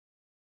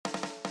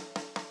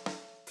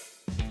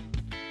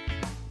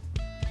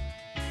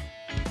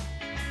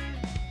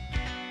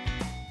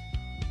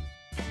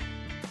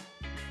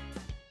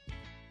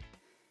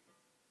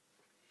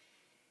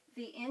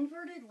The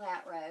inverted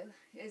lat row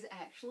is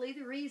actually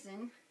the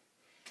reason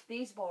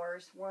these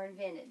bars were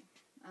invented.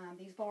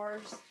 These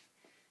bars,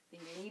 the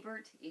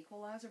Lebert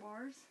Equalizer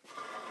bars,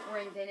 were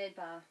invented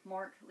by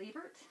Mark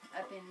Lebert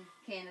up in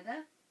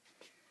Canada.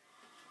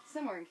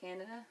 Somewhere in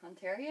Canada,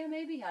 Ontario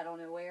maybe, I don't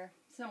know where,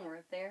 somewhere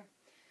up there.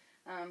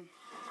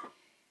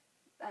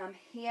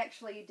 He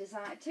actually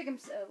designed, it took him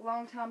a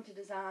long time to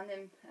design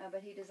them,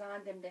 but he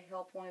designed them to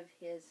help one of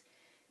his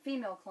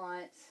female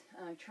clients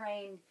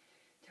train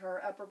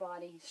her upper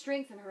body,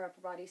 strengthen her upper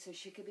body so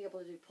she could be able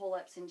to do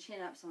pull-ups and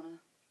chin-ups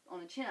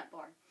on a chin-up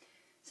bar.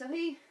 So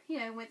he,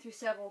 went through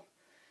several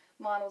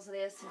models of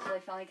this until he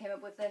finally came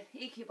up with the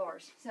EQ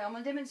bars. So I'm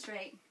going to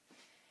demonstrate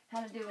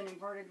how to do an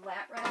inverted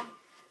lat row,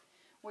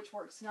 which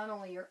works not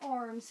only your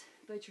arms,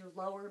 but your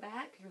lower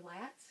back, your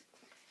lats.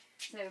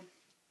 So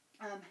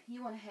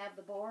you want to have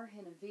the bar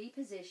in a V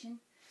position.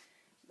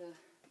 The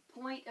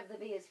point of the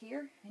V is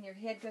here, and your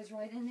head goes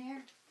right in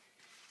there.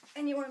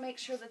 And you want to make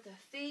sure that the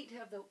feet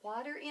of the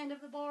wider end of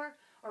the bar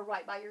are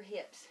right by your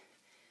hips.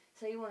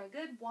 So you want a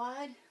good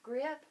wide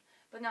grip,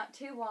 but not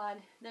too wide.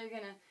 They're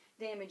going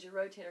to damage your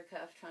rotator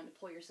cuff trying to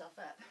pull yourself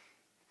up.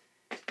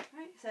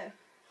 Alright,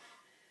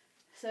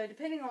 so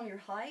depending on your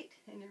height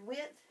and your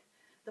width,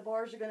 the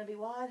bars are going to be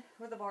wide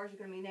or the bars are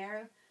going to be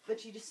narrow,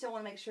 but you just still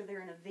want to make sure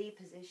they're in a V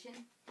position.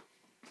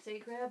 So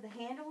you grab the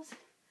handles,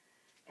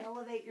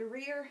 elevate your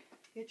rear,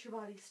 get your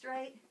body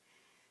straight,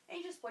 and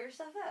you just pull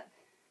yourself up.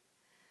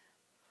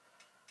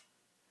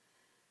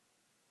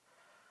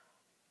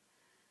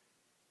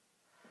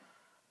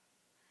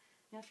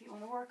 Now if you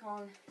want to work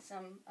on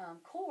some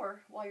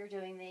core while you're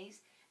doing these,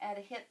 add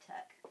a hip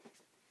tuck.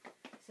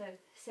 So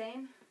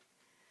same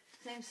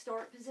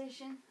start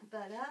position,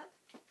 butt up,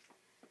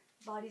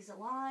 body's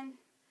aligned,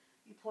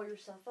 you pull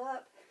yourself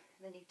up,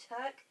 then you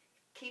tuck,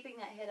 keeping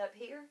that head up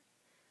here,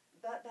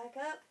 butt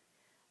back up,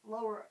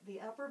 lower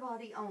the upper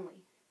body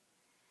only.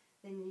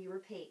 Then you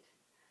repeat.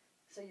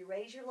 So you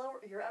raise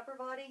your upper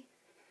body,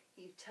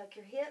 you tuck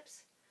your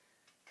hips,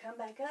 come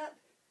back up,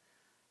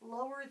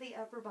 lower the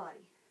upper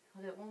body.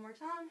 I'll do it one more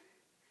time.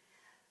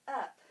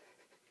 Up,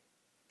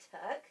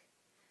 tuck,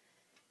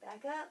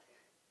 back up,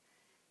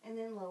 and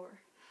then lower.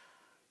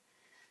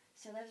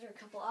 So those are a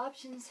couple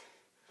options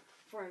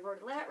for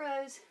inverted lat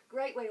rows.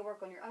 Great way to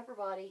work on your upper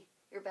body,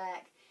 your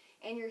back,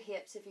 and your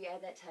hips if you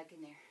add that tuck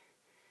in there.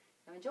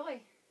 So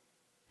enjoy.